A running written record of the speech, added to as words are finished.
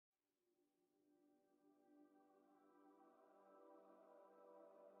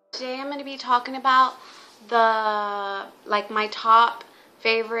Today I'm going to be talking about my top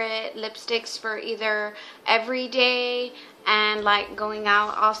favorite lipsticks for either everyday and like going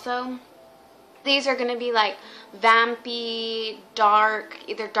out also. These are going to be like vampy, dark,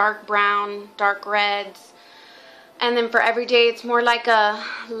 either dark brown, dark reds. And then for everyday, it's more like a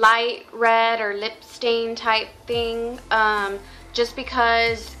light red or lip stain type thing. Just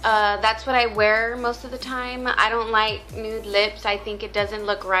because that's what I wear most of the time. I don't like nude lips. I think it doesn't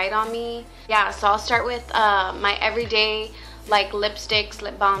look right on me. Yeah, so I'll start with my everyday like lipsticks,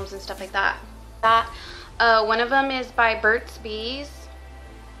 lip balms, and stuff like that. One of them is by Burt's Bees.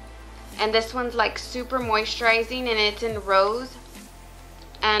 And this one's like super moisturizing and it's in rose.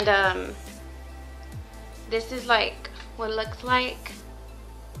 And this is like what it looks like.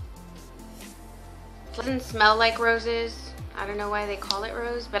 It doesn't smell like roses. I don't know why they call it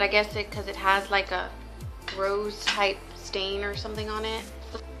rose, but I guess because it has like a rose type stain or something on it.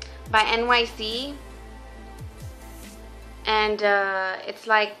 By NYC. And it's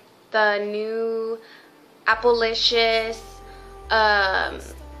like the new Applicious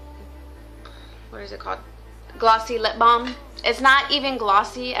what is it called? Glossy lip balm. It's not even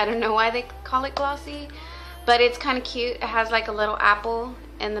glossy. I don't know why they call it glossy, but it's kind of cute. It has like a little apple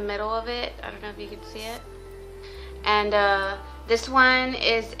in the middle of it. I don't know if you can see it. And this one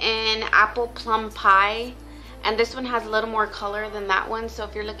is in Apple Plum Pie, and this one has a little more color than that one. So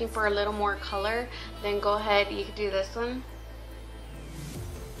if you're looking for a little more color, then go ahead, you can do this one.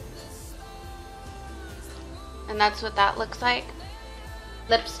 And that's what that looks like.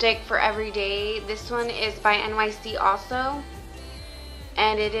 Lipstick for everyday. This one is by NYC also,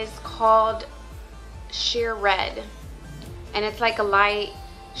 and it is called Sheer Red, and it's like a light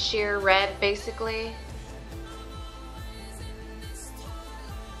sheer red basically.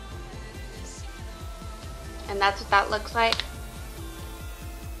 And that's what that looks like.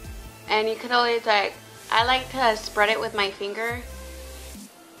 And you could always like, I like to spread it with my finger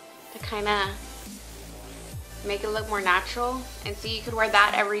to kind of make it look more natural. And see, you could wear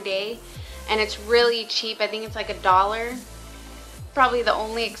that every day, and it's really cheap. I think it's like $1. Probably the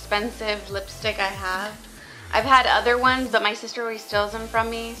only expensive lipstick I have. I've had other ones, but my sister always steals them from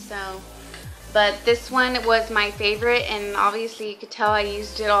me, so. But this one was my favorite, and obviously you could tell I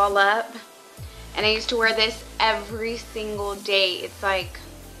used it all up. And I used to wear this every single day. It's like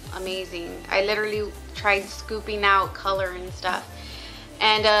amazing. I literally tried scooping out color and stuff.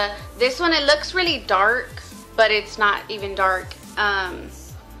 And this one, it looks really dark, but it's not even dark.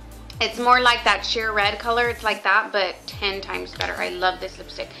 It's more like that sheer red color. It's like that, but 10 times better. I love this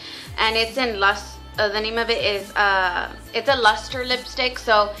lipstick. And it's in Lust. The name of it is, it's a luster lipstick,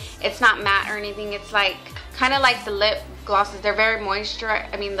 so it's not matte or anything. It's like, kind of like the lip glosses. They're very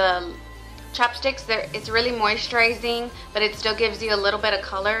moisturized. I mean, the chapsticks, it's really moisturizing, but it still gives you a little bit of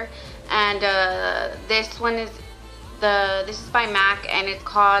color. And this one is this is by MAC, and it's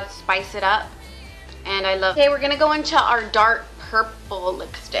called Spice It Up, and I love it. Okay, we're gonna go into our dark purple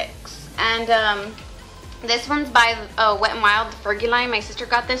lipsticks, and this one's by Wet n Wild, the Fergie line. My sister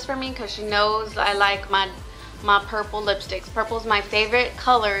got this for me because she knows I like my purple lipsticks. Purple's my favorite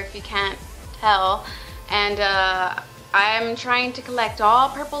color, if you can't tell. And I'm trying to collect all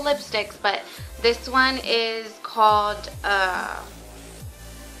purple lipsticks, but this one is called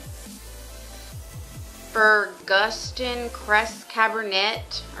Burgustin Crest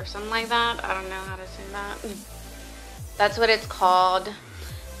Cabernet or something like that. I don't know how to say that. That's what it's called.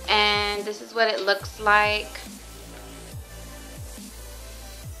 And this is what it looks like.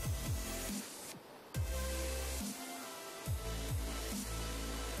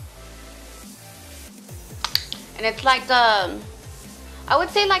 And it's like a, I would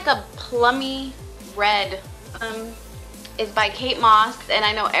say like a plummy red. It's by Kate Moss, and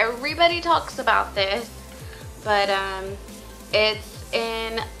I know everybody talks about this, but it's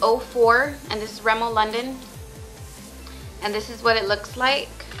in 04, and this is Remo London, and this is what it looks like.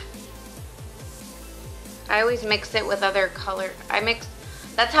 I always mix it with other color.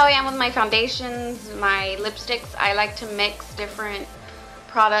 That's how I am with my foundations, my lipsticks. I like to mix different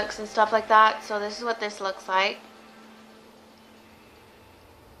products and stuff like that. So this is what this looks like.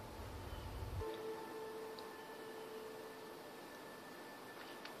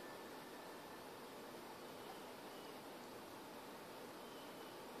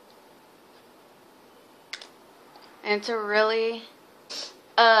 And it's a really,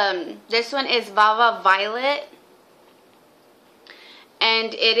 this one is Vava Violet,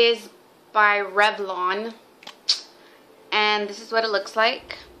 and it is by Revlon, and this is what it looks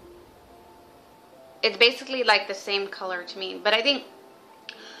like. It's basically like the same color to me, but I think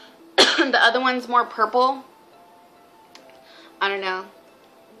the other one's more purple. I don't know.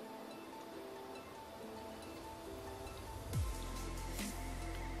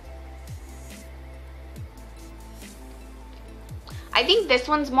 I think this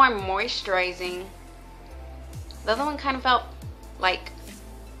one's more moisturizing. The other one kind of felt like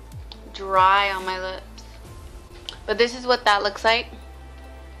dry on my lips. But this is what that looks like.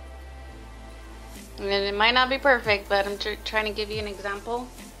 And it might not be perfect, but I'm trying to give you an example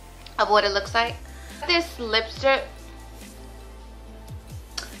of what it looks like. This lipstick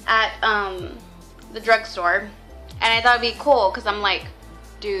at the drugstore, and I thought it'd be cool because I'm like,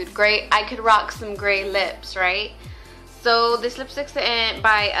 dude, great, I could rock some gray lips, right? So this lipstick's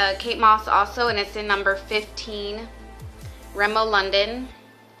by Kate Moss also, and it's in number 15, Remo London.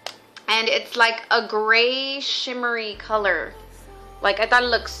 And it's like a gray shimmery color. Like, I thought it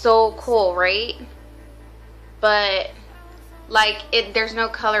looked so cool, right? But like, there's no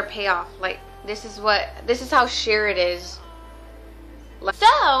color payoff. Like, this is how sheer it is.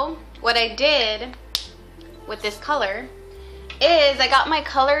 So what I did with this color is I got my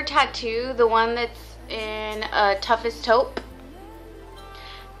color tattoo, the one that's in Toughest Taupe,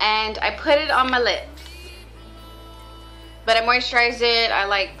 and I put it on my lips. But I moisturize it. I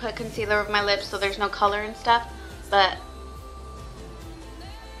like put concealer over my lips so there's no color and stuff. But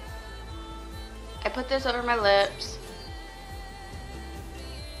I put this over my lips.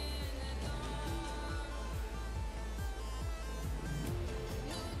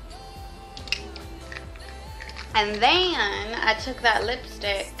 And then I took that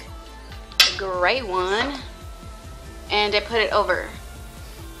lipstick, the gray one, and I put it over.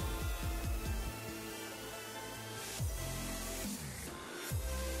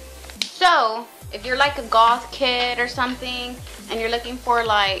 So, if you're like a goth kid or something, and you're looking for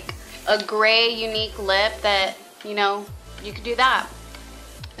like a gray unique lip that, you know, you could do that.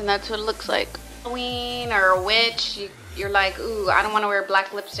 And that's what it looks like. Halloween or a witch, you're like, ooh, I don't want to wear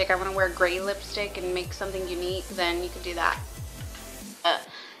black lipstick, I want to wear gray lipstick and make something unique, then you could do that.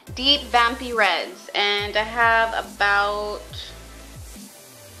 Deep Vampy Reds, and I have about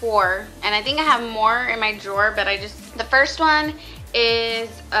 4, and I think I have more in my drawer, but the first one is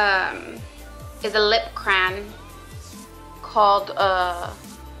a lip crayon called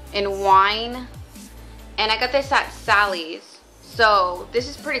in Wine, and I got this at Sally's. So this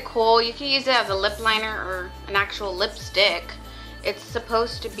is pretty cool. You can use it as a lip liner or an actual lipstick. It's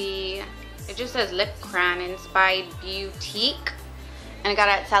supposed to be, it just says lip crayon, and it's by Boutique, and I got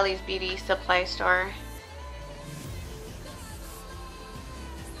it at Sally's Beauty Supply Store.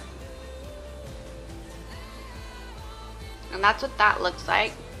 And that's what that looks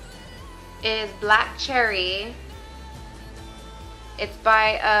like. Is Black Cherry. It's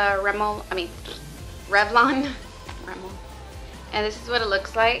by Revlon. And this is what it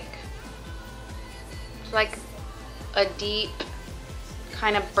looks like. It's like a deep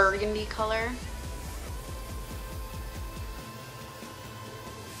kind of burgundy color.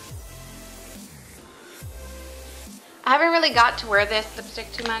 I haven't really got to wear this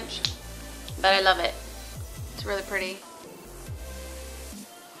lipstick too much, but I love it. It's really pretty.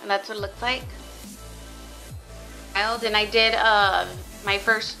 And that's what it looks like. And I did my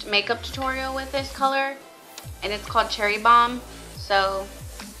first makeup tutorial with this color, and it's called Cherry Bomb. So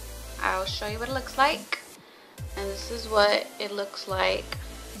I'll show you what it looks like. And this is what it looks like.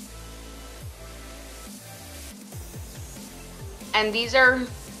 And these are,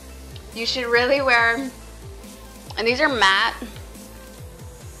 you should really wear, and these are matte.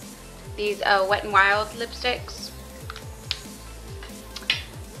 These Wet n Wild lipsticks.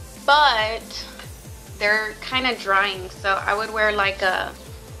 But they're kind of drying, so I would wear like a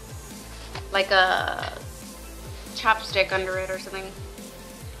chapstick under it or something.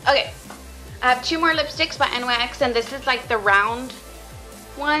 Okay, I have 2 more lipsticks by NYX, and this is like the round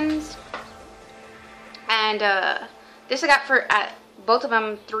ones. And this I got for, at both of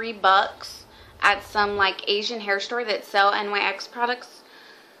them, $3 at some like Asian hair store that sell NYX products.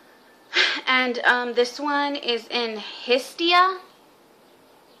 And this one is in Histia.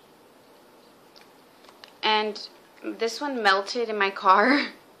 And this one melted in my car.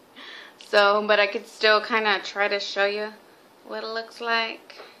 So, but I could still kind of try to show you what it looks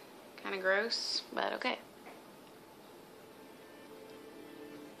like. Kind of gross, but okay.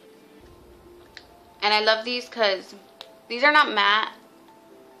 And I love these because these are not matte,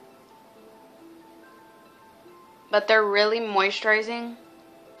 but they're really moisturizing.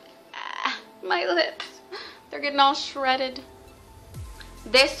 Ah, my lips, they're getting all shredded.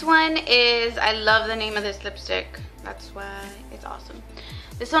 This one is, I love the name of this lipstick. That's why it's awesome.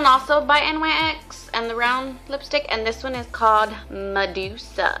 This one also by NYX, and the round lipstick, and this one is called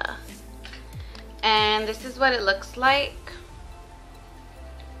Medusa. And this is what it looks like.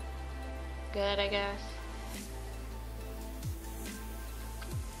 Good, I guess.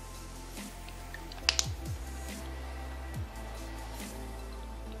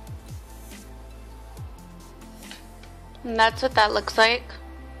 And that's what that looks like.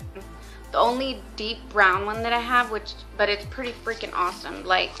 The only deep brown one that I have, but it's pretty freaking awesome.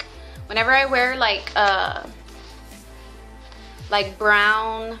 Like whenever I wear like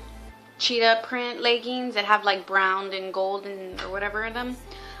brown cheetah print leggings that have like brown and gold and or whatever in them,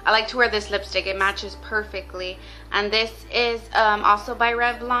 I like to wear this lipstick. It matches perfectly. And this is also by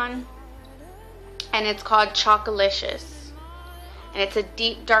Revlon, and it's called Chocolicious, and it's a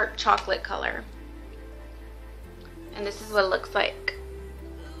deep dark chocolate color, and this is what it looks like.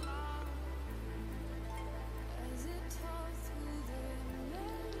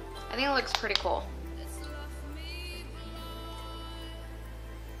 I think it looks pretty cool.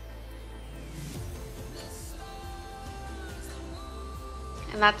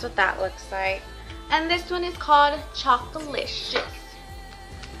 And that's what that looks like. And this one is called Chocolicious.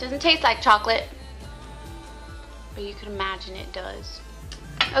 Doesn't taste like chocolate, but you can imagine it does.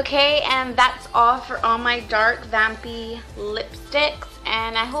 Okay, and that's all for all my dark vampy lipsticks.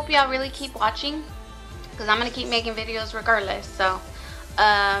 And I hope y'all really keep watching, because I'm going to keep making videos regardless. So,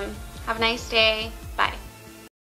 have a nice day.